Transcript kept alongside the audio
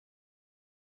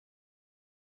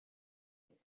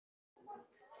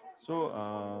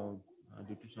So,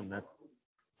 due to some net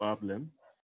problem,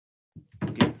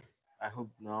 okay, I hope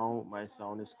now my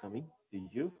sound is coming to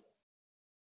you,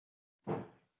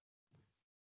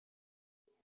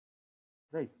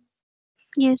 right?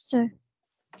 Yes, sir.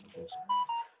 Okay.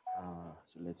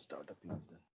 So let's start the class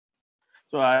then.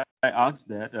 So I asked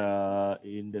that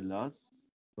in the last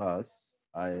class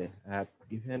I have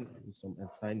given some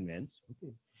assignments.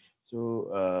 Okay. So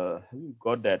have you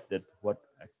got that? That what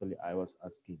actually I was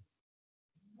asking.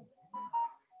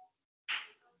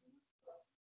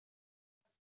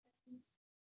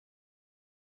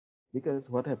 Because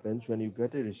what happens when you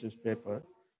get a research paper,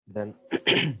 then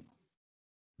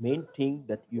main thing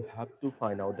that you have to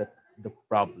find out that the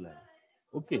problem.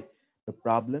 Okay, the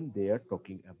problem they are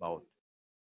talking about,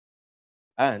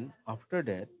 and after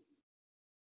that,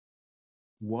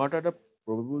 what are the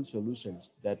probable solutions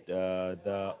that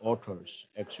the authors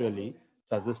actually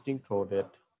suggesting through that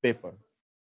paper,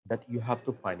 that you have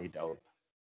to find it out.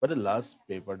 But the last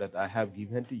paper that I have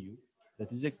given to you, that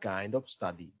is a kind of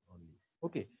study only.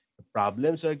 Okay, the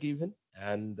problems are given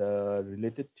and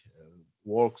related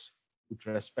works with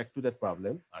respect to that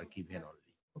problem are given only.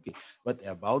 Okay, but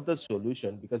about the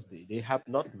solution, because they have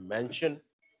not mentioned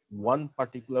one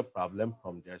particular problem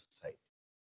from their side.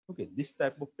 Okay, this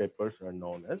type of papers are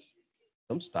known as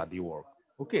some study work.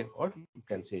 Okay, or you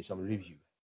can say some review.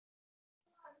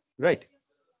 Right.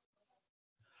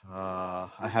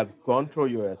 I have gone through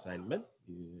your assignment,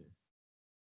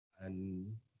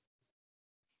 and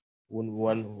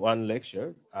one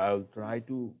lecture, I'll try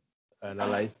to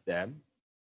analyze them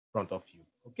in front of you.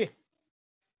 Okay.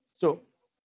 So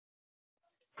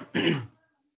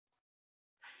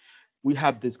we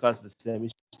have discussed the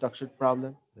semi-structured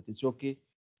problem. That is okay.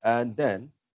 And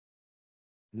then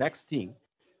next thing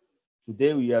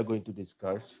today we are going to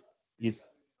discuss is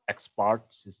expert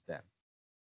system.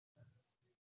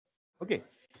 Okay.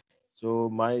 So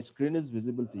my screen is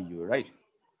visible to you, right?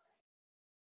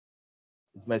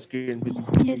 Is my screen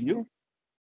visible to Yes, you? sir.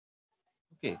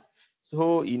 Okay.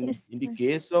 So in Yes, the sir.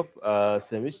 case of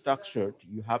semi-structured,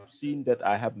 you have seen that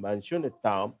I have mentioned a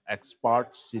term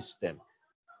expert system.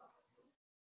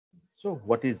 So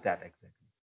what is that exactly?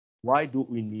 Why do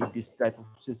we need this type of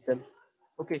system?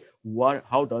 Okay, what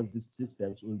how does these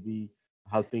systems will be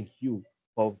helping you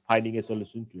for finding a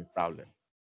solution to a problem?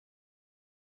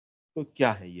 तो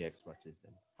क्या है ये expert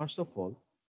system? First of all,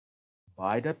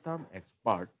 by the term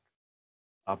expert,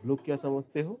 आप लोग क्या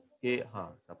समझते हो कि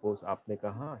हाँ, सपोज आपने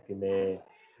कहा कि मैं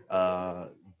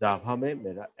जावा में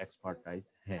मेरा एक्सपर्टाइज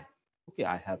है. Okay,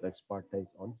 I have expertise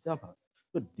on Java.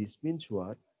 So this means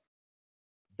what?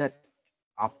 That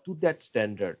up to that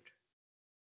standard,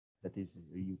 that is,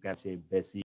 you can say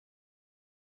basic,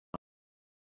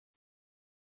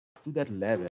 to that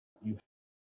level, you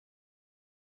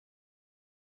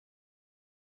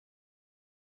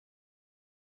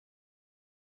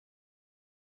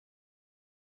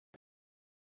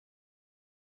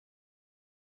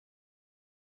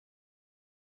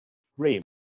frame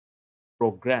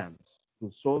programs to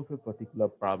solve a particular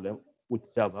problem with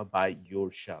Java by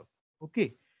yourself.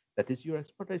 Okay, that is your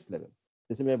expertise level.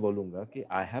 जैसे मैं बोलूँगा कि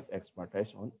I have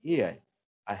expertise on AI.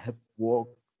 I have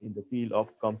worked in the field of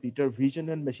computer vision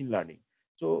and machine learning.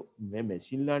 So मैं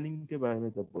machine learning के बारे में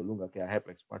जब बोलूँगा कि I have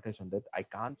expertise on that, I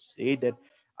can't say that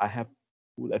I have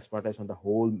full expertise on the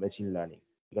whole machine learning,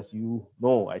 because you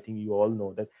know, I think you all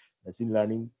know that machine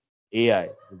learning AI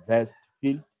is the best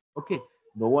field. Okay,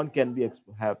 no one can be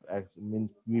means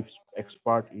be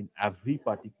expert in every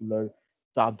particular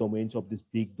sub domains of this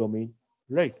big domain,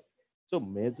 right? So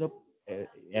मैं जब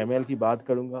ML की बात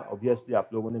करूंगा, obviously आप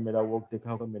लोगों ने मेरा work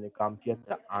देखा होगा, मैंने काम किया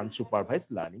था अनसुपरवाइज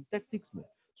लर्निंग टेक्निक्स में.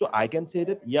 सो आई कैन से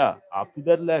दैट या up to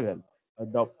that level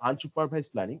the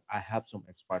unsupervised learning I have some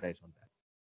expertise on that.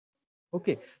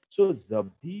 Okay. सो जब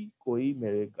भी कोई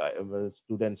मेरे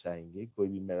स्टूडेंट्स आएंगे, कोई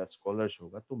भी मेरा स्कॉलर्स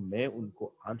होगा, तो मैं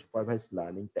उनको अनसुपरवाइज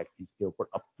लर्निंग टेक्निक्स के ऊपर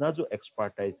अपना जो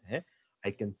एक्सपर्टाइज है,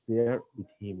 I can share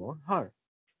with him और हर.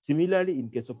 Similarly, in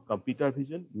case of computer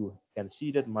vision, you can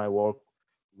see that my work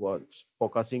was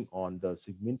focusing on the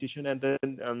segmentation and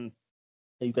then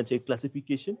you can say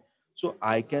classification. So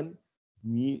I can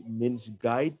means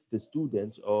guide the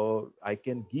students, or I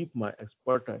can give my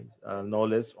expertise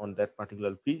knowledge on that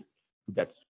particular field to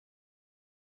that.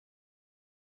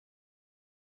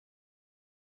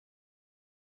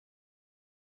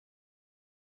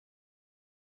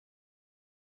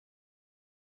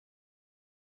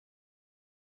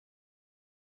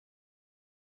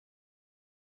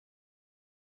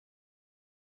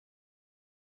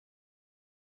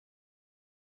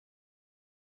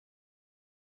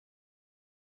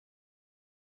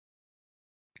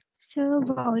 Sir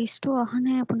ভইচটো অহা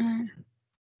নাই আপোনাৰ।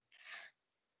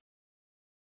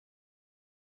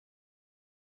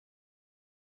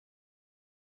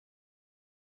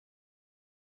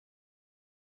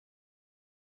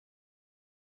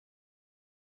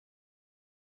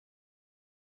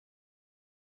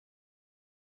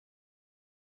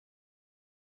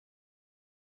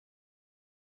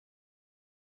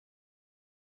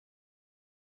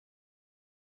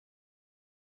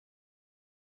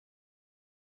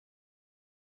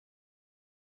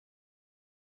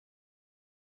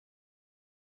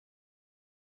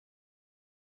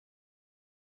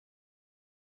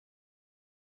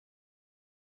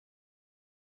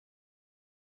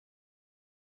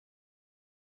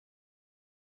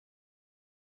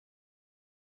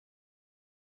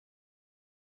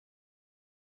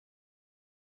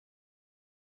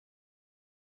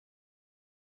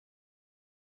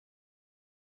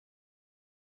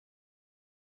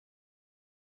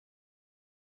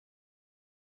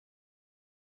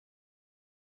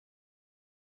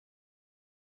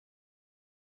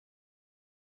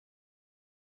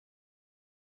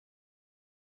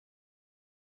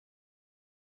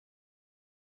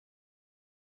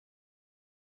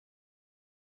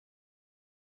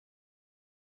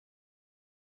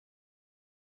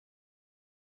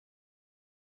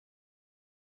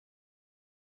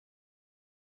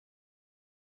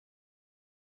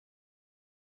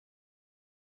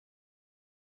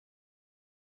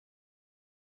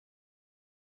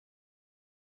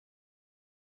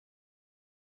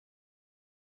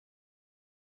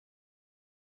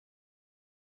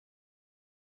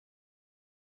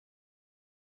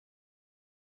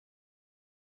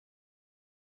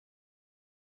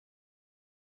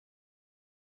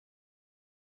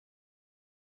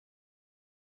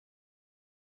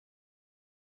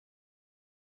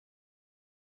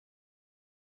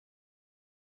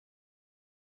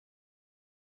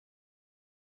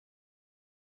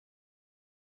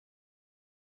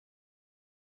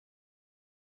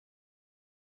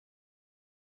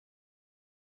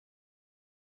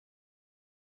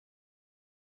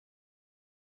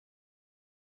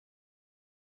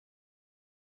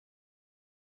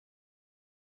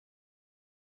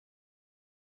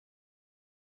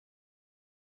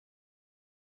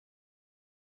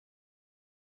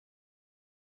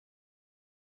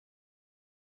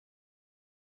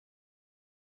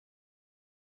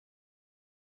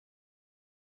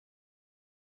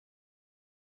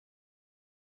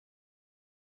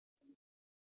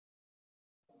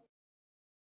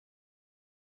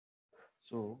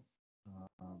 So,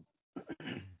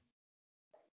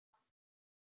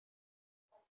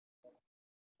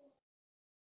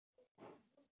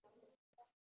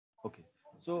 okay.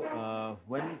 So,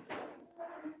 when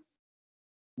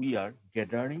we are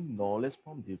gathering knowledge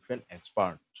from different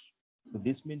experts, so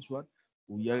this means what?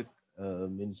 We are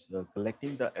means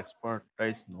collecting the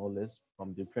expertise knowledge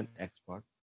from different experts,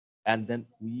 and then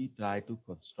we try to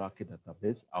construct a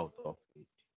database out of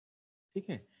it.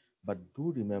 Okay? But do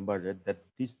remember that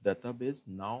this database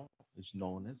now is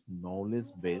known as knowledge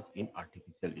base in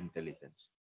artificial intelligence.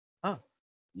 हाँ,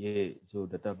 ये जो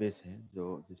database है जो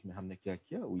जिसमें हमने क्या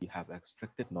किया, we have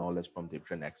extracted knowledge from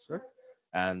different experts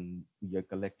and we are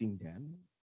collecting them,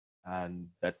 and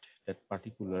that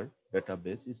particular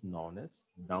database is known as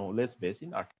knowledge base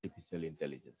in artificial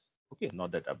intelligence. Okay,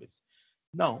 not database.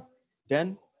 Now,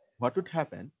 then what would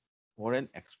happen for an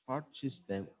expert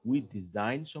system? We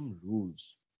design some rules.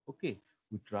 Okay,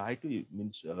 we try to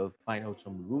means find out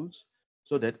some rules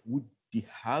so that with the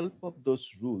help of those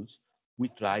rules, we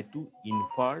try to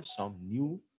infer some new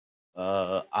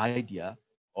idea,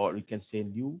 or we can say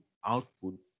new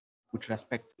output with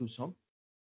respect to some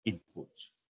inputs.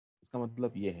 इसका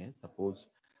मतलब ये है, suppose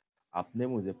आपने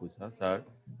मुझे पूछा sir,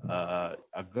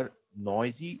 अगर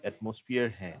noisy atmosphere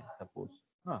है, suppose,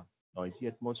 हाँ, नॉइजी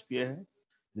एटमॉस्फेयर है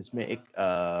जिसमें एक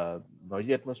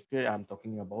noisy atmosphere I am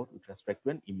talking about with respect to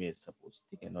an image, suppose,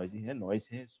 ठीक है, नॉइजी है, नॉइज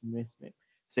है इसमें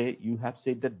से you have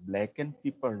said that black and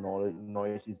paper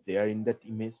noise is there in that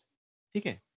image, ठीक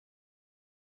है,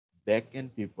 back and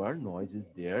paper noise is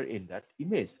there in that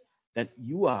image. Then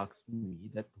you ask me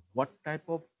that what type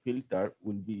of filter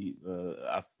will be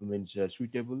means,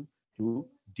 suitable to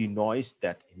denoise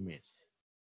that image.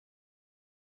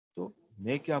 So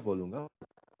मैं क्या बोलूँगा,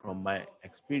 from my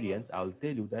experience I'll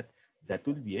tell you that that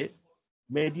will be a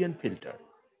median filter.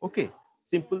 Okay,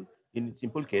 simple, in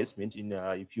simple case means in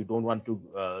if you don't want to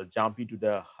jump into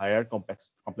the higher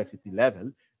complexity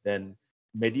level, then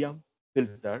medium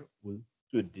filter will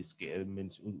suit this case,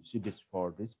 means will suit this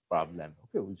for this problem.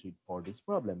 Okay, will suit for this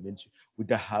problem means with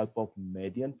the help of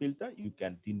median filter you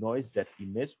can denoise that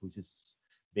image which is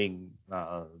being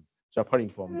suffering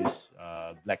from this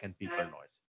black and people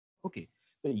noise. Okay,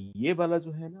 तो ये वाला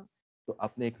जो है ना, तो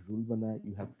आपने एक rule बनाया,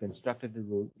 you have constructed a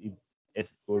rule. If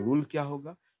तो रूल क्या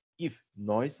होगा? If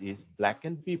noise is black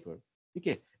and people, ठीक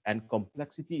है, and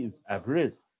complexity is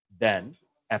average, then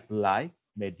apply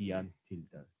median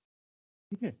filter.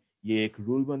 ठीक है, ये एक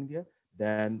रूल बन गया.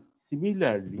 Then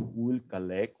similarly we will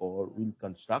collect or we'll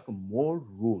construct more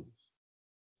rules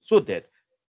so that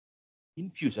in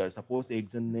future, suppose एक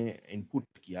जन ने input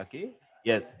किया कि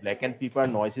yes, black and people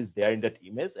noise is there in that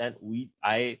image, and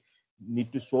I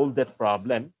need to solve that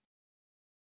problem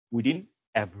within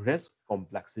average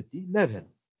complexity level.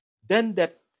 Then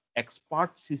that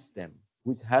expert system,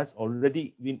 which has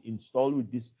already been installed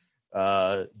with this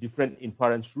different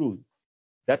inference rule,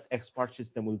 that expert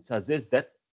system will suggest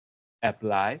that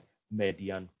apply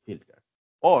median filter.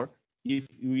 Or if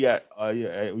we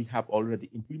have already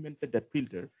implemented that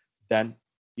filter, then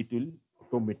it will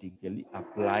automatically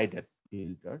apply that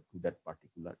filter to that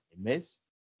particular image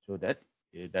so that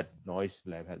that noise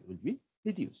level will be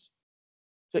reduced.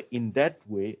 So in that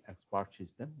way, expert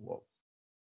system works.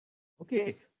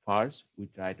 Okay, first we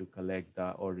try to collect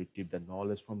the or retrieve the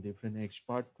knowledge from different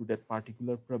experts to that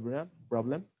particular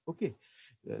problem. Okay,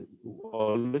 uh,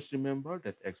 always remember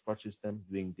that expert system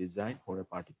being designed for a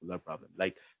particular problem,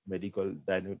 like medical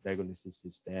diagnosis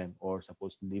system, or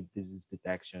suppose live disease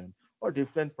detection, or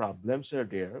different problems are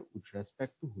there with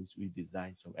respect to which we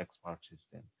design some expert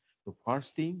system. So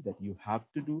first thing that you have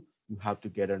to do, you have to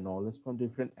gather knowledge from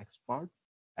different experts,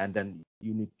 and then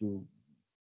you need to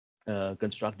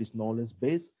construct this knowledge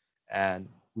base. And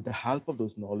with the help of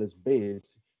those knowledge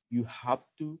base, you have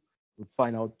to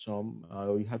find out some,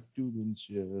 you have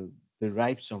to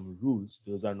derive some rules.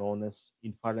 Those are known as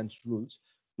inference rules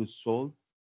to solve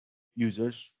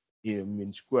users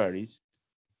means queries.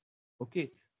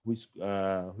 Okay, which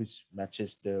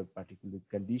matches the particular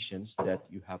conditions that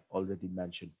you have already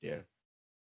mentioned there,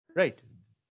 right?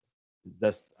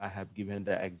 Thus, I have given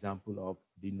the example of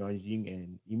denoising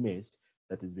an image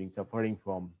that is being suffering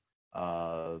from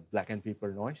black and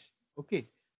paper noise. Okay,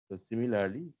 so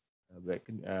similarly,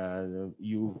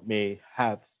 you may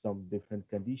have some different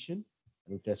condition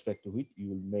with respect to it.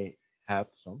 You may have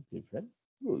some different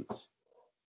rules.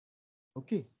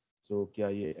 Okay, so क्या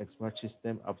ये expert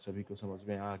system आप सभी को समझ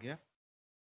में आ गया?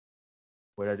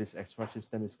 Whether this expert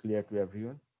system is clear to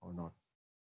everyone or not?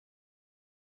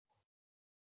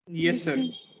 Yes, Yes, sir. sir.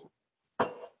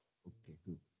 Okay,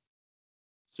 good.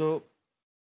 So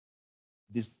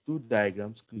these two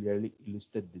diagrams clearly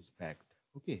illustrate this fact.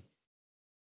 Okay,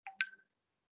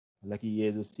 हालांकि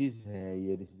ये जो चीज है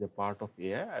ये this is a part of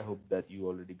AI. I hope that you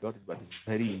already got it, but it's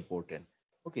very important.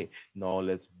 Okay,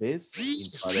 knowledge base,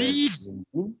 inference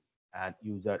engine, and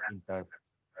user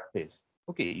interface.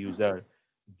 Okay, user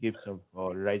gives some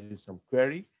or raises some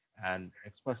query, and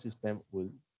expert system will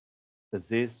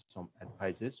suggest some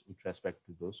advices with respect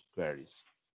to those queries.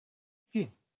 Okay,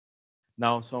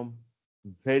 now some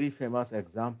very famous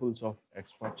examples of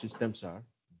expert systems are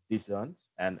these ones,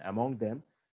 and among them,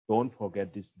 don't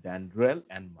forget this Dandrel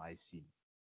and Mycene.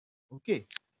 Okay,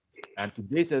 and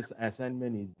today's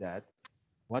assignment is that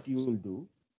what you will do,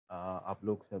 आप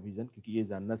लोग सभी जन क्योंकि ये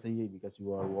जानना चाहिए because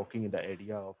you are working in the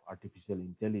area of artificial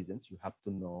intelligence, you have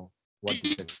to know what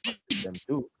this expert system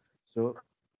do. So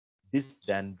this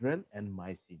Dandrel and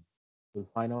Mycene will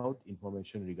find out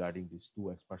information regarding these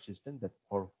two expert systems that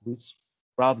for which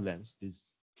problems these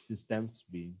systems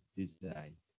being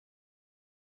designed.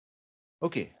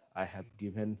 Okay, I have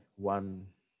given one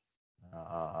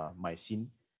Mycene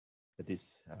that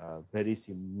is very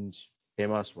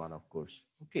famous one, of course.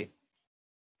 Okay,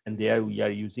 and there we are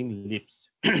using LIPS.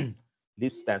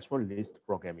 LIPS stands for list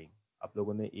programming. आप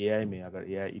लोगों ने AI में अगर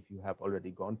AI if you have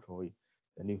already gone through it,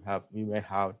 then you may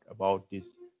have about this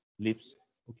LIPS.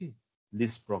 Okay,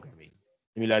 list programming.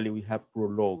 Similarly, we have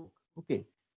Prolog. Okay,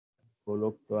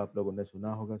 Prolog तो आप लोगों ने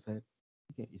सुना होगा शायद.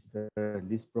 ठीक है, इस तरह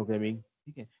लिस्ट प्रोग्रामिंग.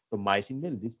 ठीक है, तो माइसिन में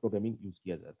लिस्ट प्रोग्रामिंग यूज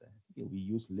किया जाता है. ठीक है, we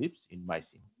use lips in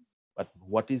माइसिन. But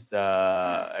what is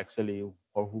actually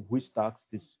for which tasks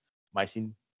this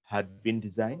machine had been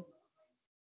designed?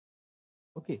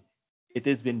 Okay, it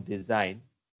has been designed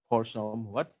for some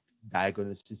what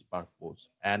diagnosis purpose,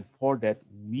 and for that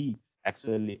we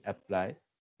actually apply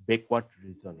backward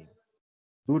reasoning.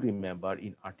 Do remember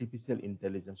in artificial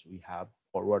intelligence we have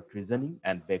forward reasoning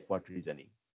and backward reasoning.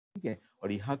 ठीक है,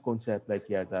 और यहाँ कौन सा apply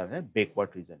किया जा रहा है?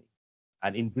 Backward reasoning.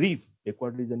 And in brief,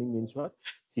 backward reasoning means what?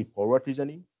 See, forward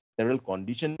reasoning, several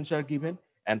conditions are given,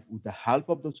 and with the help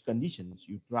of those conditions,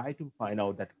 you try to find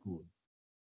out that goal.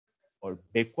 और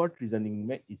backward reasoning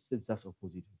में इससे just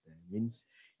opposite होता है. Means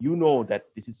you know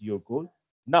that this is your goal.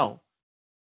 Now,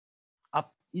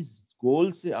 आप इस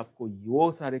गोल से आपको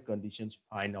वो सारे कंडीशंस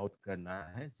फाइंड आउट करना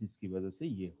है जिसकी वजह से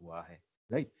ये हुआ है,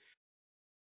 right?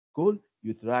 Goal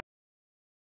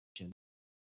utilisation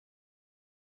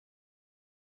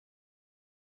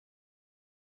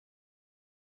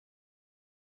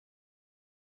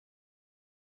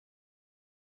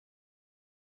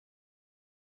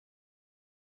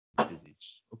disease.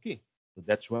 Okay, so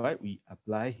that's why we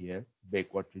apply here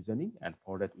backward reasoning, and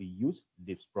for that we use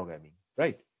lips programming,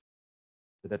 right?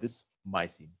 So that is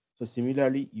mycin. So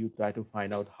similarly, you try to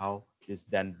find out how this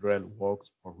dendril works,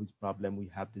 for which problem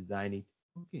we have designed it.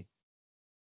 Okay,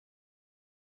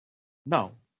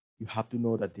 now you have to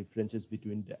know the differences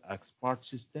between the expert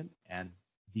system and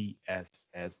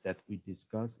DSS that we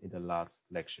discussed in the last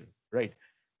lecture, right?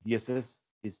 DSS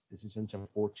is decision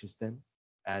support system,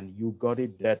 and you got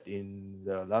it that in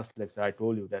the last lecture I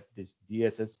told you that this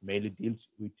DSS mainly deals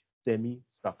with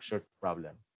semi-structured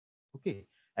problem. Okay,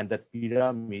 and that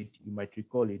pyramid, you might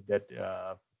recall it, that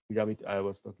pyramid I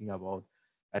was talking about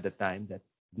at the time, that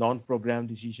non-program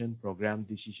decision, program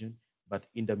decision, but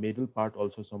in the middle part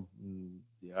also some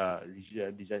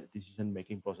decision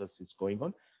making process is going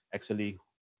on. Actually,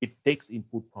 it takes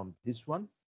input from this one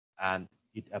and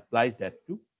it applies that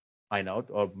to find out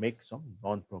or make some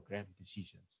non-program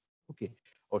decisions. Okay,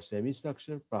 और semi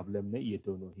structure problem में ये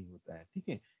दोनों ही होता है, ठीक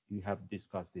है? You have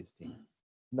discussed these things.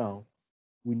 Now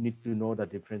we need to know the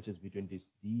differences between these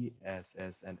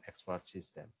DSS and expert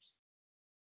systems.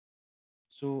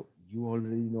 So you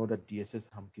already know that DSS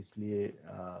हम किस लिए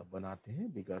बनाते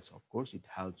हैं, because of course it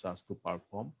helps us to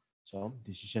perform some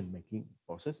decision making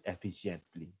process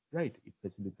efficiently, right? It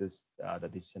facilitates the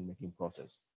decision making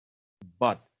process.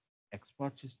 But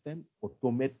expert system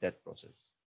automate that process.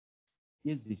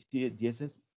 Yes,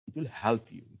 DSS, it will help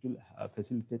you, it will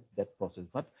facilitate that process,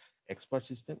 but expert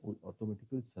system will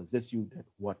automatically suggest you that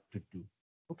what to do.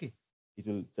 Okay, it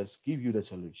will just give you the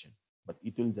solution, but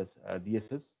it will just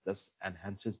DSS just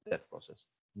enhances that process,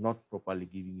 not properly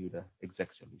giving you the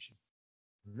exact solution,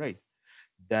 right?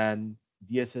 Then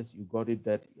DSS, you got it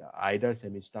that either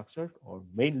semi-structured or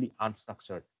mainly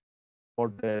unstructured. For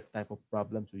that type of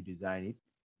problems we design it.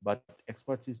 But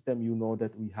expert system, you know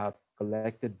that we have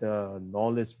collected the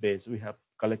knowledge base, we have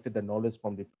collected the knowledge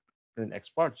from different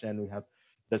experts, and we have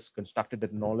just constructed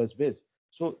that knowledge base.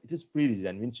 So it is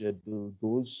pre-designed, means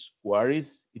those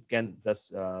queries it can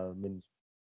just means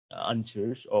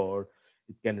answers, or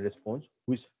it can respond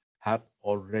which have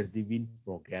already been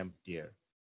programmed there.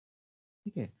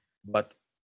 Okay, but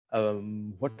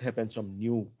what happens from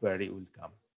new query will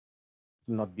come,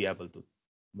 will not be able to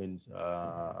means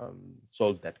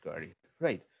solve that query,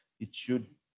 right? It should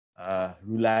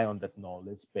rely on that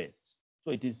knowledge base.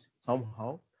 So it is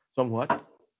somewhat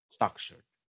structured.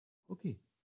 Okay,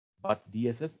 but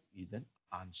DSS is an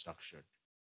unstructured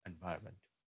environment.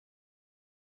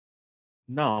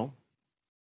 Now,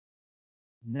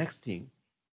 next thing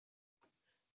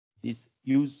is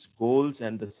use goals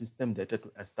and the system data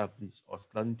to establish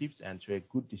alternatives and so a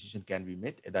good decision can be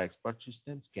made. The expert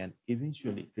systems can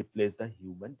eventually replace the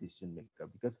human decision maker,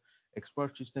 because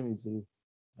expert system is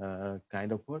a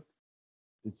kind of what?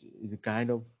 It's a kind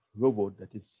of robot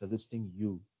that is suggesting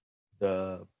you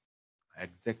the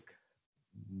exact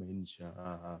means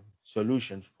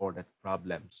solutions for that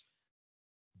problems.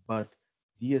 But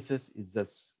DSS is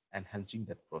just enhancing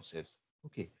that process.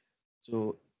 Okay,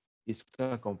 so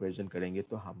इसका comparison करेंगे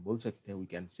तो हम बोल सकते हैं, we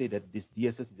can say that this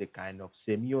DSS is a kind of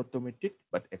semi-automated,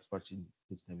 but expert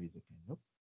system is a kind of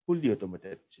fully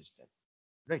automated system,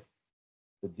 right?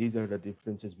 So these are the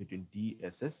differences between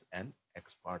DSS and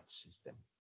expert system.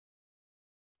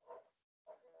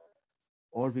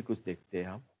 और भी कुछ देखते हैं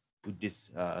हम. With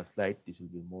this slide, this will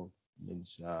be more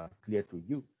means clear to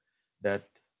you that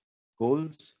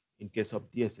goals in case of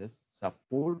DSS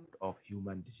support of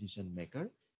human decision maker,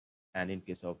 and in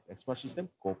case of expert system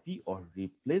copy or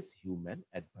replace human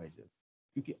advisor.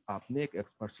 क्योंकि आपने एक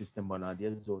expert system बना दिया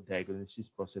जो diagnosis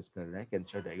process कर रहे हैं,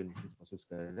 cancer diagnosis process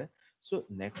कर रहे हैं. So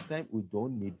next time we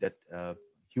don't need that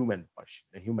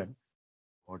human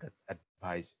or that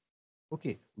advice.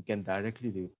 Okay, we can directly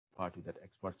refer to that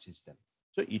expert system.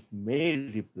 So it may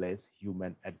replace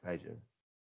human advisor.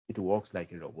 It works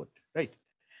like a robot, right?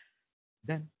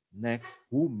 Then next,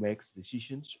 who makes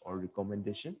decisions or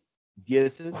recommendation?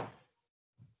 DSS,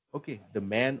 okay, the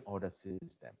man or the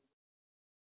system.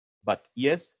 But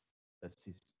yes, the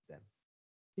system.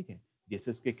 ठीक है,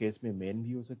 DSS के case में man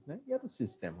भी हो सकता है या तो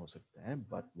सिस्टम हो सकता है,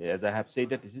 but as I have said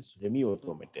that it is semi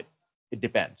automated. It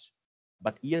depends.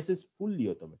 But ES is fully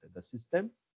automated. The system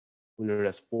will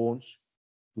respond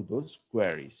to those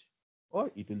queries, or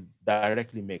it will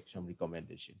directly make some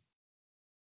recommendation.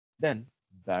 Then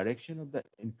direction of the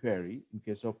inquiry in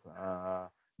case of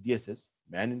DSS,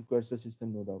 man inquires the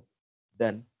system, no doubt.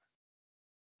 Then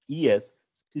ES,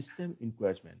 system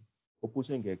inquires man. वो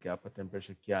पूछेंगे कि आपका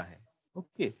temperature क्या है,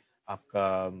 okay,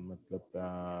 आपका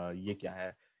मतलब ये क्या है,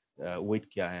 वेट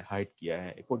क्या है, हाइट क्या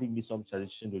है, accordingly some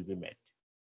suggestion will be made.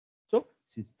 So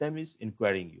system is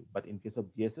inquiring you, but in case of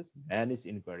DSS, man is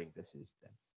inquiring the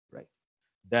system, right?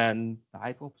 Then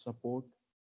type of support,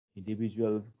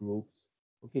 individuals, groups,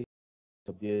 okay.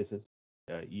 So DSS,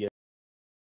 ES,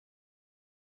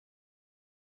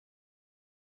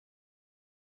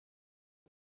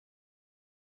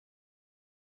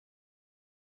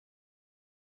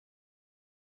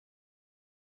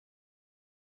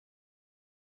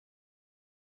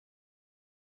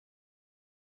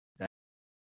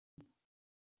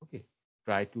 okay.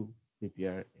 Try to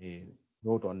prepare a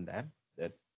note on them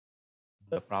that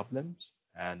the problems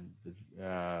and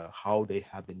how they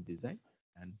have been designed,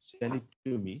 and send it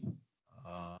to me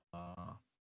uh,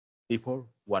 before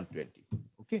 1:20.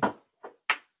 Okay.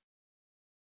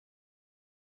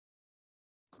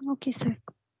 Okay, sir.